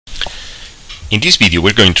In this video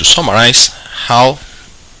we're going to summarize how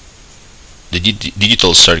the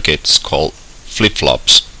digital circuits called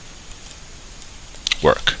flip-flops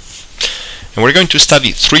work. And we're going to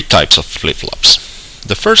study three types of flip-flops.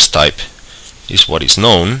 The first type is what is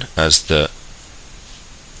known as the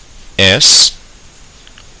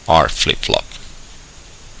SR flip-flop.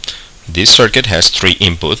 This circuit has three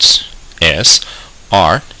inputs, S,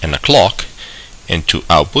 R, and a clock, and two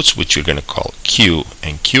outputs, which we're going to call Q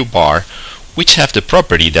and Q bar, which have the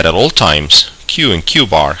property that at all times Q and Q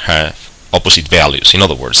bar have opposite values. In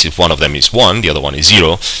other words, if one of them is 1, the other one is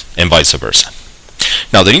 0, and vice versa.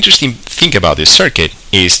 Now, the interesting thing about this circuit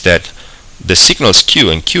is that the signals Q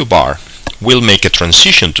and Q bar will make a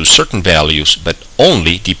transition to certain values, but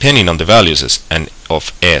only depending on the values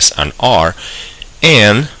of S and R,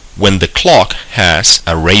 and when the clock has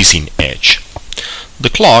a raising edge. The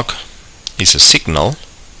clock is a signal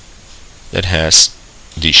that has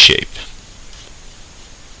this shape.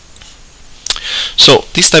 So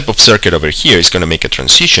this type of circuit over here is going to make a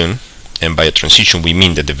transition, and by a transition we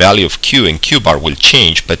mean that the value of Q and Q bar will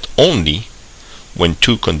change, but only when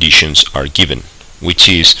two conditions are given, which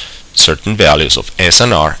is certain values of S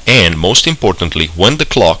and R, and most importantly when the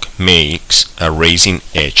clock makes a raising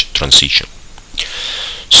edge transition.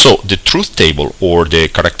 So the truth table, or the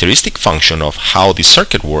characteristic function of how the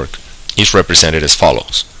circuit works, is represented as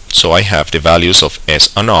follows. So I have the values of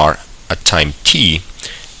S and R at time t,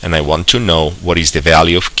 and I want to know what is the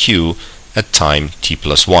value of Q at time t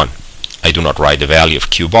plus 1. I do not write the value of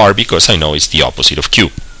Q bar because I know it's the opposite of Q.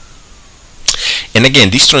 And again,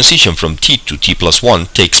 this transition from t to t plus 1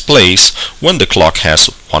 takes place when the clock has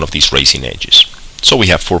one of these raising edges. So we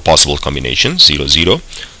have four possible combinations: 0, 0,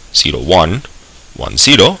 0, 1, 1,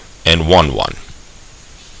 0, and 1, 1.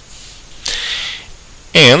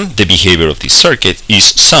 And the behavior of this circuit is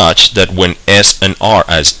such that when S and R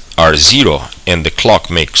are 0 and the clock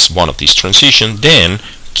makes one of these transitions, then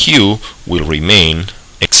Q will remain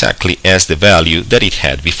exactly as the value that it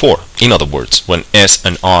had before. In other words, when S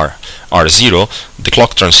and R are 0, the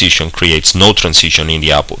clock transition creates no transition in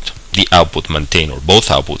the output. The output maintain, or both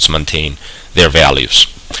outputs maintain their values.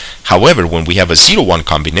 However, when we have a 0-1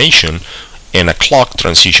 combination and a clock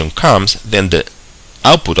transition comes, then the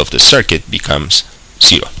output of the circuit becomes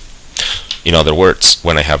 0. In other words,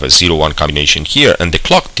 when I have a 0-1 combination here and the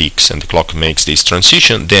clock ticks and the clock makes this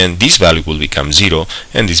transition, then this value will become 0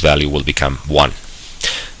 and this value will become 1.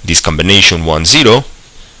 This combination 1, 0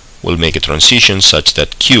 will make a transition such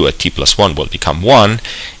that Q at t plus 1 will become 1,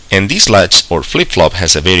 and this latch or flip-flop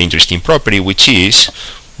has a very interesting property, which is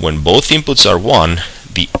when both inputs are 1,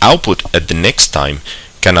 the output at the next time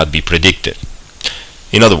cannot be predicted.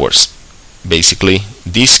 In other words, basically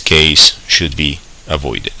this case should be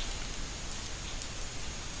avoided.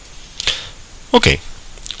 Okay,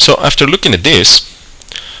 so after looking at this,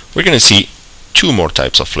 we're going to see two more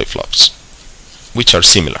types of flip-flops which are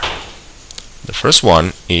similar. The first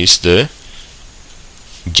one is the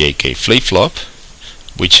JK flip-flop,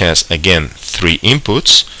 which has again three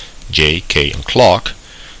inputs, J, K, and clock,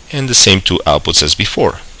 and the same two outputs as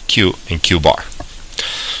before, Q and Q bar.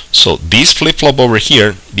 So this flip-flop over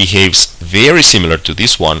here behaves very similar to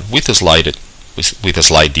this one with a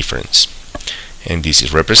slight difference. And this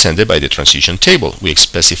is represented by the transition table. We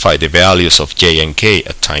specify the values of J and K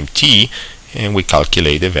at time t, and we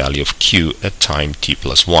calculate the value of Q at time t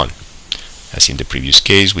plus 1. As in the previous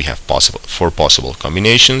case, we have four possible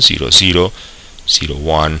combinations: 0, 0, 0,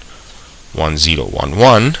 1, 1, 0, 1,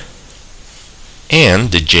 1. And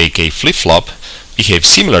the JK flip-flop behaves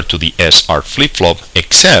similar to the SR flip-flop,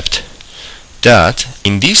 except that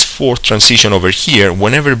in this fourth transition over here,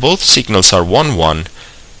 whenever both signals are 1, 1,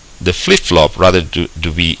 the flip-flop, rather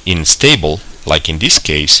to be unstable, like in this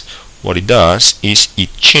case, what it does is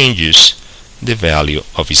it changes the value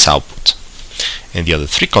of its output. And the other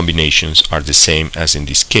three combinations are the same as in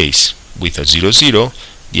this case. With a 0, 0,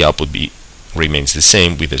 the output remains the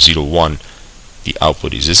same. With a 0, 1, the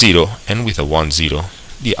output is a 0, and with a 1, 0,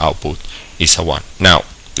 the output is a 1. Now,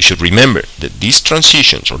 we should remember that these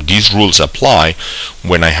transitions, or these rules, apply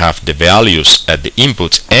when I have the values at the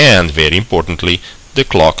inputs, and very importantly, the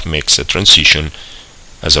clock makes a transition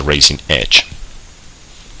as a raising edge.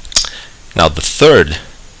 Now, the third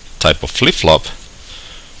type of flip-flop,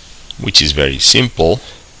 which is very simple,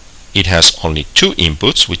 it has only two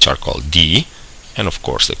inputs, which are called D, and of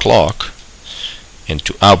course the clock, and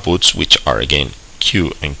two outputs, which are again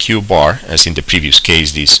Q and Q bar. As in the previous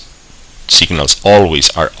case, these signals always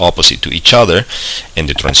are opposite to each other, and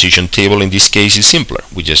the transition table in this case is simpler.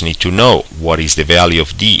 We just need to know what is the value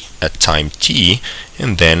of D at time t,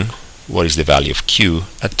 and then what is the value of Q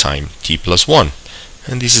at time t plus 1.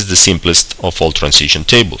 and this is the simplest of all transition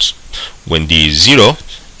tables. When D is 0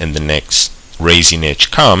 and the next raising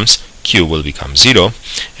edge comes, Q will become 0,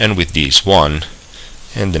 and with D is 1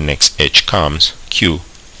 and the next edge comes, Q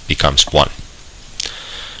becomes 1.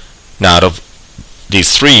 Now out of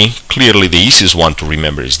these three, clearly the easiest one to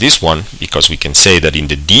remember is this one, because we can say that in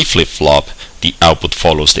the D flip-flop the output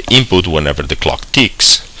follows the input whenever the clock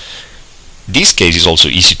ticks. This case is also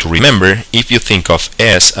easy to remember if you think of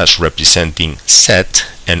S as representing set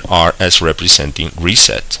and R as representing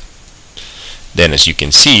reset. Then as you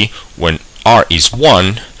can see, when R is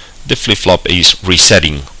 1, the flip-flop is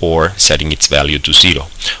resetting or setting its value to 0.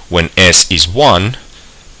 When S is 1,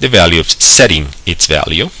 the value of setting its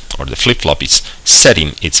value, or the flip-flop is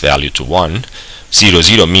setting its value to 1. 0,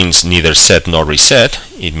 0 means neither set nor reset.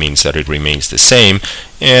 It means that it remains the same.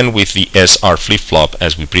 And with the SR flip-flop,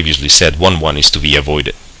 as we previously said, 1, 1 is to be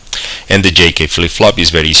avoided. And the JK flip-flop is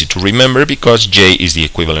very easy to remember because J is the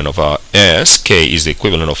equivalent of S, K is the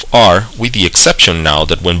equivalent of R, with the exception now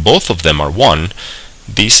that when both of them are 1,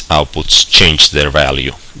 these outputs change their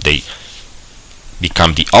value. They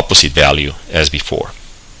become the opposite value as before.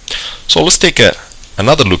 So let's take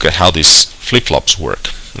another look at how these flip-flops work.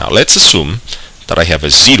 Now let's assume that I have a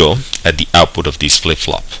 0 at the output of this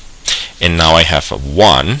flip-flop, and now I have a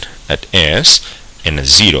 1 at S and a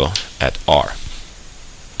 0 at R.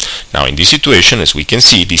 Now in this situation, as we can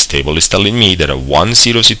see, this table is telling me that a 1,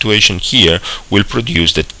 0 situation here will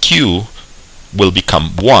produce that Q will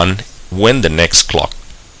become 1 when the next clock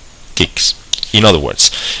ticks. In other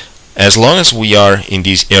words, as long as we are in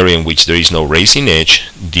this area in which there is no raising edge,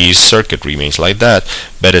 this circuit remains like that.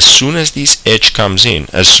 But as soon as this edge comes in,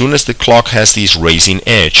 as soon as the clock has this raising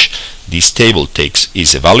edge, this table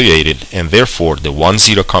is evaluated, and therefore the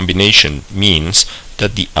 1-0 combination means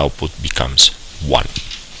that the output becomes 1.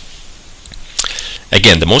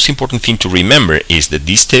 Again, the most important thing to remember is that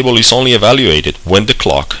this table is only evaluated when the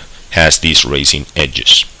clock has these raising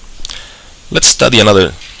edges. Let's study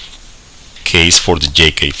another case for the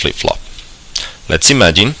JK flip-flop. Let's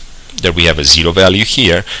imagine that we have a 0 value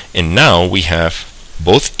here, and now we have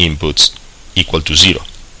both inputs equal to 0.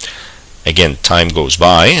 Again, time goes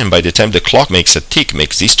by, and by the time the clock makes a tick,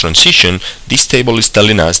 makes this transition, this table is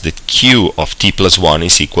telling us that Q of t plus 1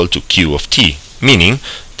 is equal to Q of t, meaning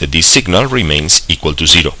that this signal remains equal to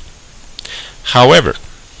 0. However,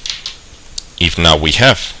 if now we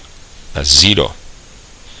have a 0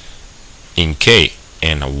 in K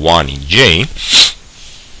and a 1 in J,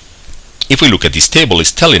 if we look at this table,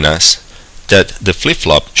 it's telling us that the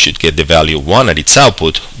flip-flop should get the value 1 at its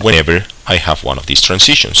output whenever I have one of these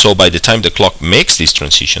transitions. So by the time the clock makes this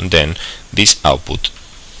transition, then this output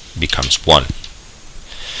becomes 1.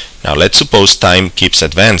 Now let's suppose time keeps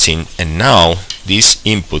advancing, and now this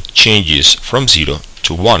input changes from 0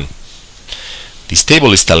 to 1. This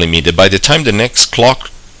table is telling me that by the time the next clock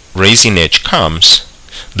raising edge comes,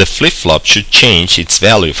 the flip-flop should change its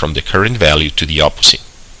value from the current value to the opposite.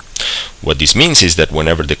 What this means is that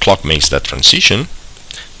whenever the clock makes that transition,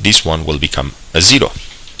 this one will become a 0.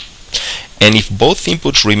 And if both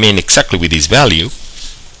inputs remain exactly with this value,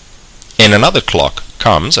 and another clock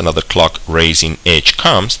comes, another clock raising edge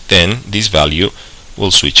comes, then this value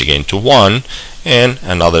will switch again to 1, and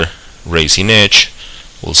another raising edge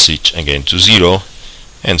will switch again to 0,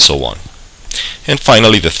 and so on. And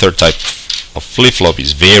finally, the third type of flip-flop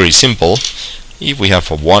is very simple. If we have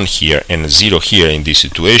a 1 here and a 0 here in this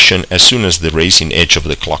situation, as soon as the raising edge of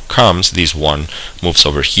the clock comes, this 1 moves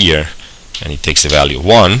over here and it takes the value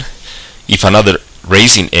 1. If another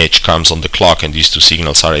raising edge comes on the clock and these two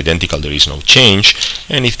signals are identical, there is no change.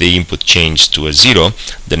 And if the input changes to a 0,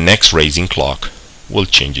 the next raising clock will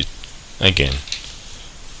change it again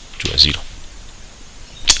to a 0.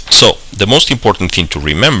 So the most important thing to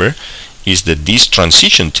remember is that this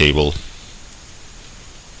transition table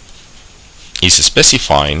is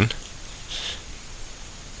specifying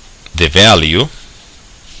the value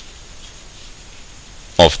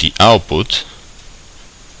of the output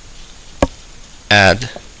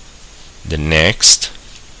at the next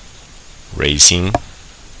raising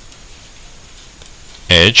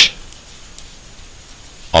edge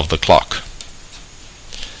of the clock.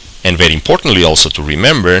 And very importantly also to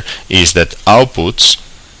remember is that outputs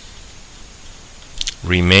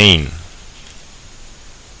remain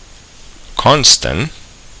constant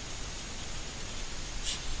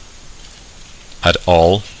at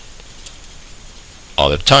all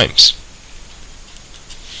other times.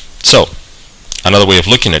 So another way of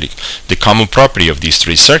looking at it, the common property of these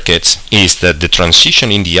three circuits is that the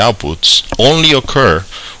transition in the outputs only occur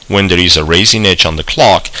when there is a raising edge on the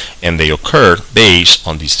clock, and they occur based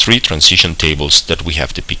on these three transition tables that we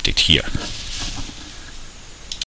have depicted here.